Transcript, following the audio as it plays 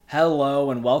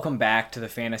Hello and welcome back to the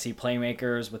Fantasy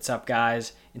Playmakers. What's up,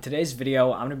 guys? In today's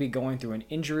video, I'm going to be going through an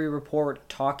injury report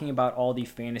talking about all the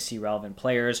fantasy relevant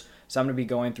players. So I'm going to be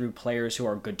going through players who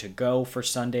are good to go for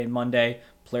Sunday and Monday,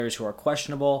 players who are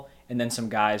questionable, and then some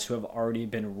guys who have already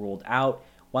been ruled out.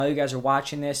 While you guys are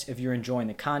watching this, if you're enjoying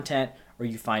the content or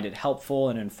you find it helpful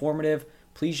and informative,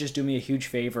 please just do me a huge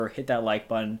favor, hit that like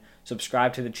button,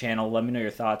 subscribe to the channel, let me know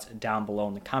your thoughts down below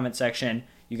in the comment section.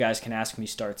 You guys can ask me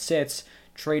start sits,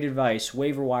 trade advice,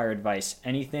 waiver wire advice,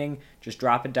 anything, just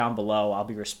drop it down below. I'll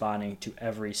be responding to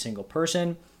every single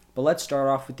person. But let's start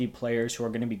off with the players who are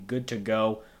going to be good to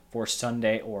go for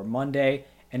Sunday or Monday.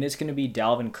 And it's going to be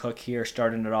Dalvin Cook here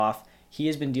starting it off. He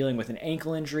has been dealing with an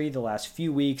ankle injury the last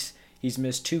few weeks. He's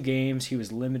missed 2 games. He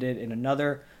was limited in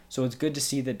another. So it's good to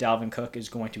see that Dalvin Cook is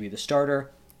going to be the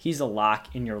starter. He's a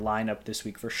lock in your lineup this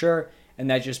week for sure. And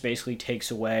that just basically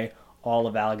takes away all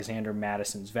of Alexander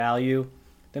Madison's value.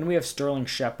 Then we have Sterling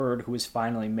Shepard, who is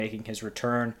finally making his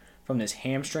return from this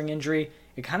hamstring injury.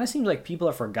 It kind of seems like people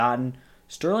have forgotten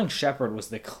Sterling Shepard was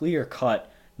the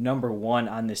clear-cut number 1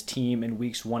 on this team in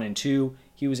weeks 1 and 2.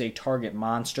 He was a target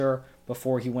monster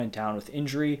before he went down with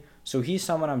injury. So he's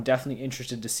someone I'm definitely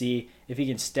interested to see if he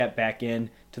can step back in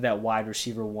to that wide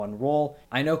receiver 1 role.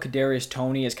 I know Kadarius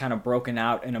Toney has kind of broken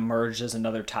out and emerged as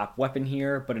another top weapon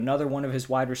here, but another one of his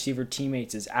wide receiver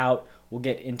teammates is out. We'll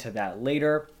get into that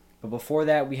later. But before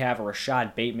that, we have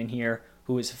Rashad Bateman here,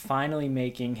 who is finally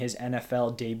making his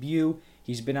NFL debut.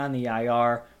 He's been on the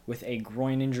IR with a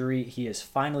groin injury. He is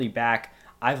finally back.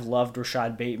 I've loved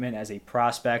Rashad Bateman as a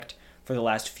prospect for the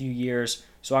last few years,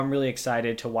 so I'm really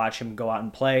excited to watch him go out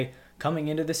and play. Coming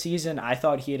into the season, I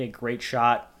thought he had a great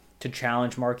shot to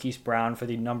challenge Marquise Brown for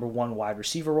the number 1 wide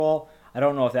receiver role. I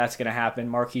don't know if that's going to happen.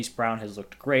 Marquise Brown has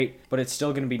looked great, but it's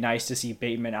still going to be nice to see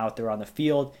Bateman out there on the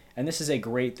field. And this is a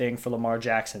great thing for Lamar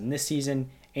Jackson this season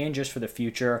and just for the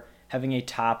future. Having a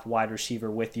top wide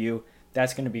receiver with you,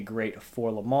 that's going to be great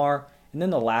for Lamar. And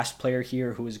then the last player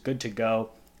here who is good to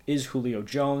go is Julio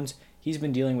Jones. He's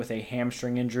been dealing with a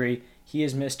hamstring injury. He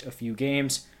has missed a few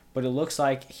games, but it looks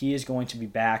like he is going to be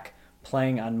back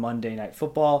playing on Monday Night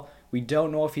Football. We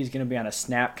don't know if he's going to be on a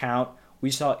snap count. We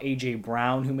saw A.J.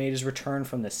 Brown, who made his return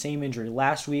from the same injury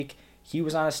last week. He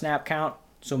was on a snap count,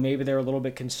 so maybe they're a little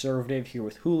bit conservative here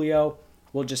with Julio.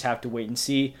 We'll just have to wait and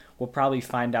see. We'll probably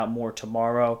find out more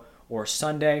tomorrow or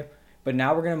Sunday. But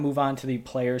now we're going to move on to the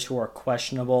players who are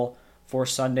questionable for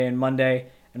Sunday and Monday.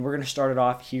 And we're going to start it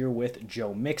off here with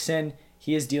Joe Mixon.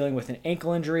 He is dealing with an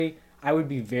ankle injury. I would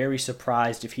be very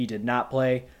surprised if he did not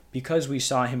play because we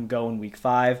saw him go in week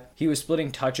 5. He was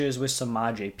splitting touches with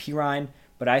Samaje Perine,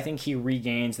 but I think he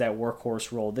regains that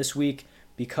workhorse role this week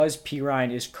because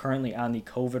Perine is currently on the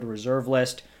COVID reserve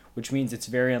list, which means it's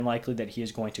very unlikely that he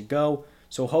is going to go.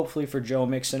 So hopefully for Joe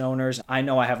Mixon owners, I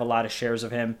know I have a lot of shares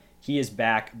of him. He is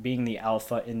back being the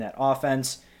alpha in that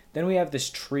offense. Then we have this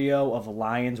trio of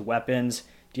Lions weapons,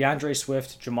 DeAndre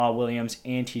Swift, Jamal Williams,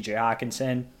 and TJ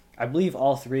Hockenson. I believe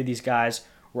all 3 of these guys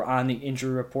were on the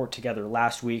injury report together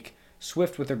last week.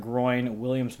 Swift with a groin,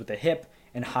 Williams with a hip,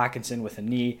 and Hockenson with a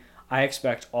knee. I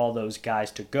expect all those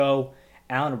guys to go.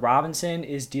 Allen Robinson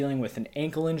is dealing with an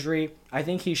ankle injury. I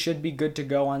think he should be good to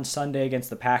go on Sunday against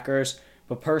the Packers,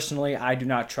 but personally, I do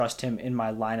not trust him in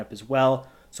my lineup as well,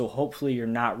 so hopefully you're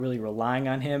not really relying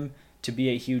on him to be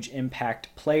a huge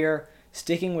impact player.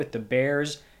 Sticking with the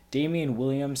Bears, Damian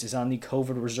Williams is on the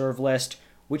COVID reserve list,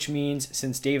 which means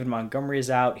since David Montgomery is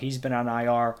out, he's been on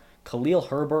IR. Khalil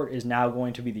Herbert is now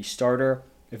going to be the starter.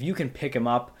 If you can pick him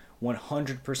up,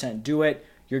 100% do it.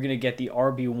 You're going to get the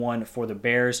RB1 for the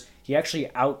Bears. He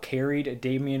actually out-carried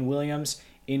Damian Williams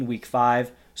in week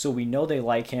 5, so we know they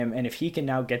like him. And if he can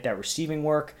now get that receiving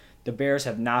work, the Bears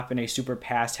have not been a super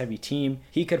pass-heavy team.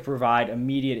 He could provide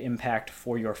immediate impact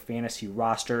for your fantasy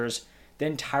rosters.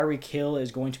 Then Tyreek Hill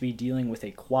is going to be dealing with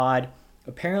a quad.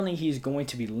 Apparently, he's going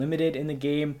to be limited in the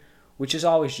game, which is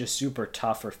always just super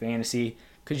tough for fantasy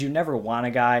because you never want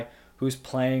a guy who's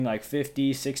playing like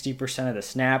 50, 60% of the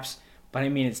snaps. But I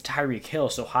mean, it's Tyreek Hill,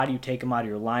 so how do you take him out of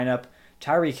your lineup?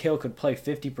 Tyreek Hill could play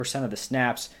 50% of the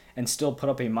snaps and still put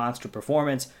up a monster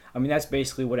performance. I mean, that's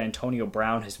basically what Antonio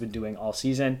Brown has been doing all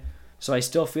season. So I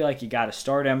still feel like you got to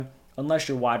start him unless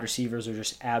your wide receivers are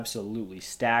just absolutely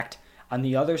stacked. On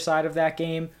the other side of that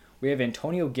game, we have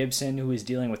Antonio Gibson, who is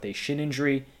dealing with a shin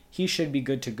injury. He should be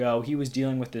good to go. He was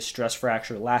dealing with this stress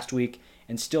fracture last week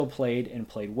and still played and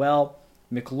played well.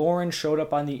 McLaurin showed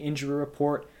up on the injury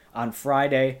report on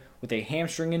Friday with a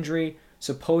hamstring injury.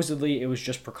 Supposedly, it was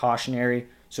just precautionary,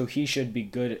 so he should be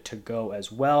good to go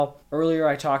as well. Earlier,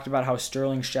 I talked about how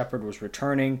Sterling Shepard was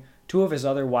returning. 2 of his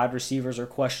other wide receivers are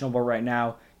questionable right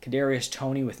now. Kadarius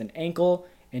Toney with an ankle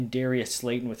and Darius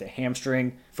Slayton with a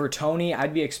hamstring. For Toney,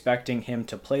 I'd be expecting him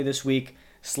to play this week.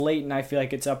 Slayton, I feel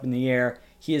like it's up in the air.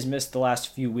 He has missed the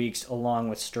last few weeks along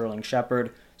with Sterling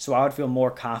Shepard, so I would feel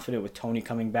more confident with Toney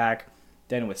coming back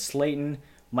than with Slayton.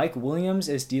 Mike Williams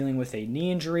is dealing with a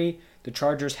knee injury. The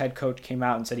Chargers head coach came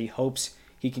out and said he hopes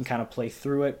he can kind of play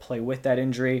through it, play with that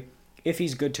injury. If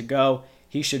he's good to go,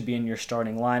 he should be in your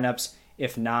starting lineups.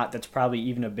 If not, that's probably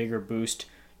even a bigger boost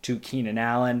to Keenan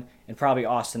Allen and probably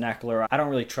Austin Eckler. I don't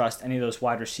really trust any of those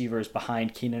wide receivers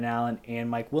behind Keenan Allen and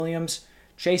Mike Williams.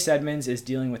 Chase Edmonds is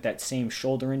dealing with that same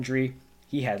shoulder injury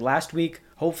he had last week.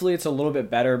 Hopefully it's a little bit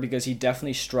better because he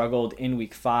definitely struggled in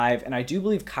week 5. And I do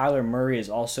believe Kyler Murray is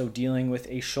also dealing with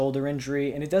a shoulder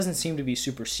injury, and it doesn't seem to be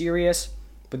super serious,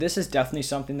 but this is definitely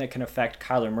something that can affect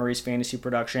Kyler Murray's fantasy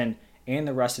production and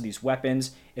the rest of these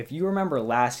weapons. If you remember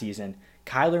last season,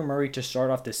 Kyler Murray to start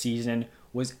off the season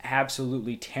was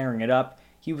absolutely tearing it up.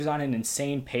 He was on an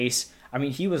insane pace. I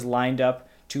mean, he was lined up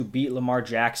to beat Lamar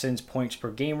Jackson's points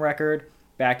per game record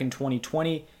back in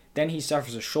 2020. Then he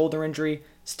suffers a shoulder injury.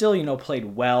 Still,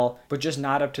 played well, but just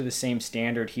not up to the same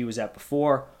standard he was at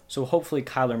before. So hopefully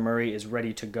Kyler Murray is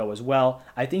ready to go as well.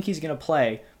 I think he's going to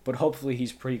play, but hopefully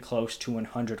he's pretty close to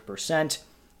 100%.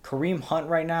 Kareem Hunt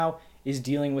right now is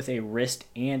dealing with a wrist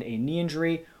and a knee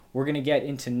injury. We're going to get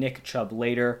into Nick Chubb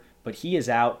later, but he is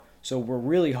out. So we're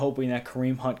really hoping that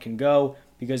Kareem Hunt can go,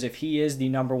 because if he is the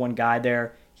number one guy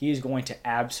there, he is going to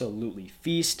absolutely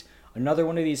feast. Another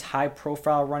one of these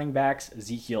high-profile running backs,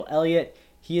 Ezekiel Elliott,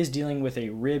 he is dealing with a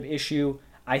rib issue.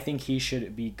 I think he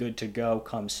should be good to go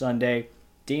come Sunday.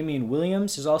 Damian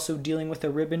Williams is also dealing with a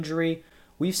rib injury.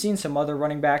 We've seen some other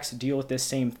running backs deal with this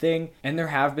same thing, and there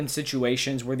have been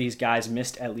situations where these guys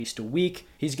missed at least a week.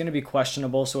 He's going to be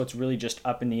questionable, so it's really just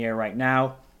up in the air right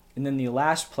now. And then the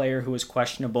last player who is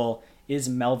questionable is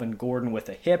Melvin Gordon with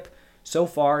a hip. So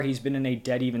far, he's been in a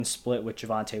dead-even split with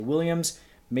Javonte Williams.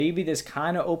 Maybe this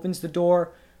kind of opens the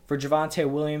door for Javonte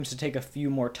Williams to take a few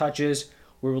more touches.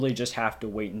 We really just have to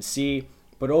wait and see.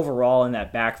 But overall, in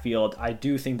that backfield, I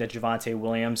do think that Javonte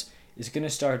Williams is going to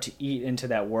start to eat into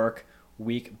that work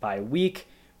week by week.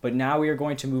 But now we are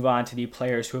going to move on to the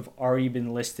players who have already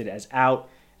been listed as out.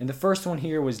 And the first one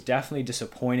here was definitely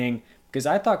disappointing because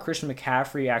I thought Christian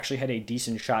McCaffrey actually had a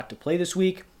decent shot to play this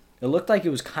week. It looked like it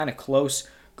was kind of close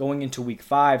going into week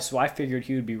 5, so I figured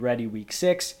he would be ready week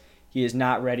 6. He is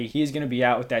not ready. He is going to be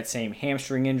out with that same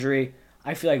hamstring injury.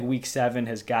 I feel like week 7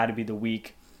 has got to be the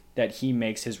week that he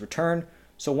makes his return.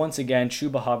 So once again,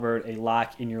 Chuba Hubbard, a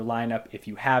lock in your lineup if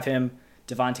you have him.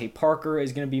 Devontae Parker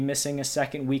is going to be missing a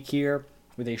second week here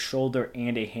with a shoulder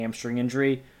and a hamstring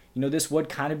injury. This would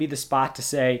kind of be the spot to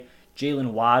say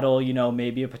Jalen Waddle,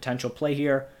 maybe a potential play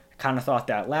here. I kind of thought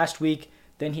that last week.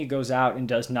 Then he goes out and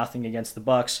does nothing against the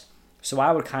Bucs. So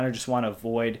I would kind of just want to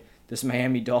avoid this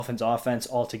Miami Dolphins offense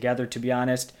altogether, to be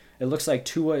honest. It looks like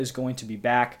Tua is going to be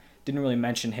back. Didn't really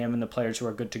mention him and the players who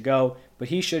are good to go, but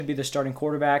he should be the starting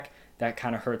quarterback. That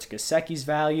kind of hurts Gesicki's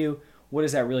value. What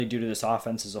does that really do to this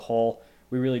offense as a whole?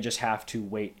 We really just have to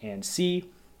wait and see.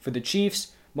 For the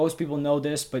Chiefs, most people know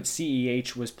this, but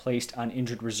CEH was placed on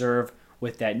injured reserve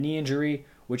with that knee injury,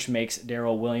 which makes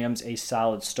Darrell Williams a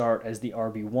solid start as the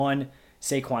RB1.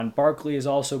 Saquon Barkley is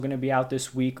also going to be out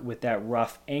this week with that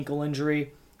rough ankle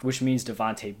injury, which means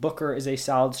Devontae Booker is a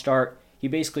solid start. He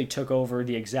basically took over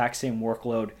the exact same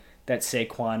workload that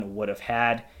Saquon would have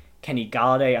had. Kenny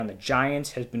Golladay on the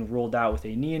Giants has been ruled out with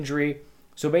a knee injury.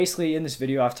 So basically in this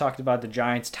video, I've talked about the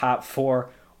Giants' top 4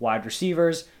 wide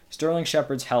receivers. Sterling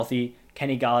Shepard's healthy.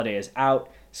 Kenny Golladay is out.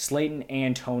 Slayton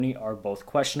and Toney are both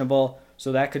questionable.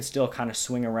 So that could still kind of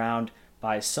swing around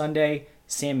by Sunday.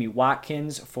 Sammy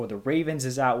Watkins for the Ravens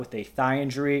is out with a thigh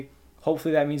injury.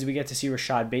 Hopefully that means we get to see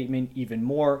Rashad Bateman even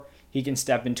more. He can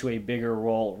step into a bigger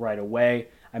role right away.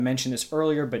 I mentioned this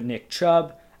earlier, but Nick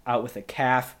Chubb out with a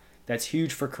calf. That's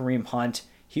huge for Kareem Hunt.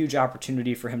 Huge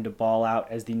opportunity for him to ball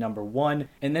out as the number 1.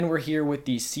 And then we're here with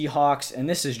the Seahawks, and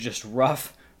this is just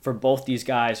rough for both these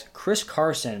guys. Chris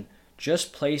Carson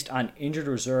just placed on injured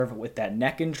reserve with that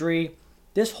neck injury.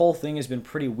 This whole thing has been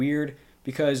pretty weird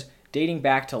because dating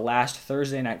back to last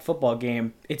Thursday night football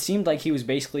game, it seemed like he was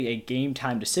basically a game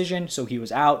time decision, so he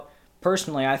was out.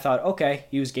 Personally, I thought, okay,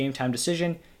 he was game time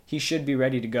decision. He should be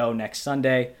ready to go next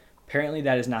Sunday. Apparently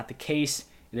that is not the case.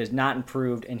 It has not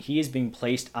improved, and he is being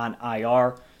placed on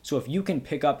IR. So if you can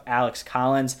pick up Alex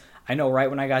Collins, I know right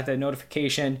when I got that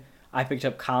notification, I picked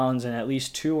up Collins in at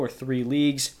least 2 or 3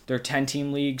 leagues. They're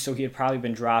 10-team leagues, so he had probably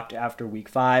been dropped after week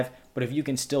 5. But if you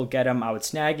can still get him, I would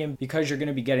snag him because you're going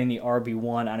to be getting the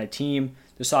RB1 on a team.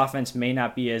 This offense may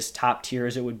not be as top tier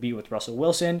as it would be with Russell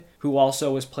Wilson, who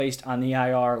also was placed on the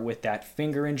IR with that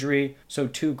finger injury. So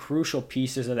 2 crucial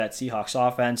pieces of that Seahawks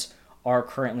offense are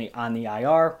currently on the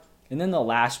IR. And then the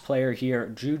last player here,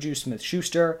 Juju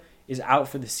Smith-Schuster, is out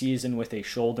for the season with a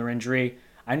shoulder injury.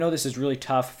 I know this is really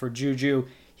tough for Juju.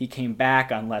 He came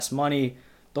back on less money.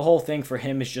 The whole thing for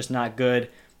him is just not good.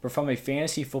 But from a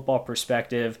fantasy football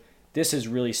perspective, this is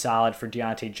really solid for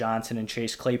Deontay Johnson and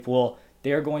Chase Claypool.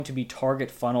 They are going to be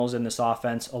target funnels in this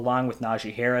offense along with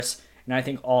Najee Harris. And I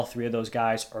think all 3 of those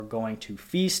guys are going to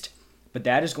feast. But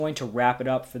that is going to wrap it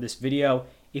up for this video.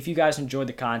 If you guys enjoyed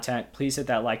the content, please hit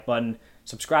that like button.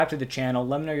 Subscribe to the channel.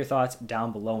 Let me know your thoughts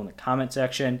down below in the comment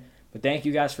section. But thank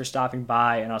you guys for stopping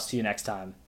by, and I'll see you next time.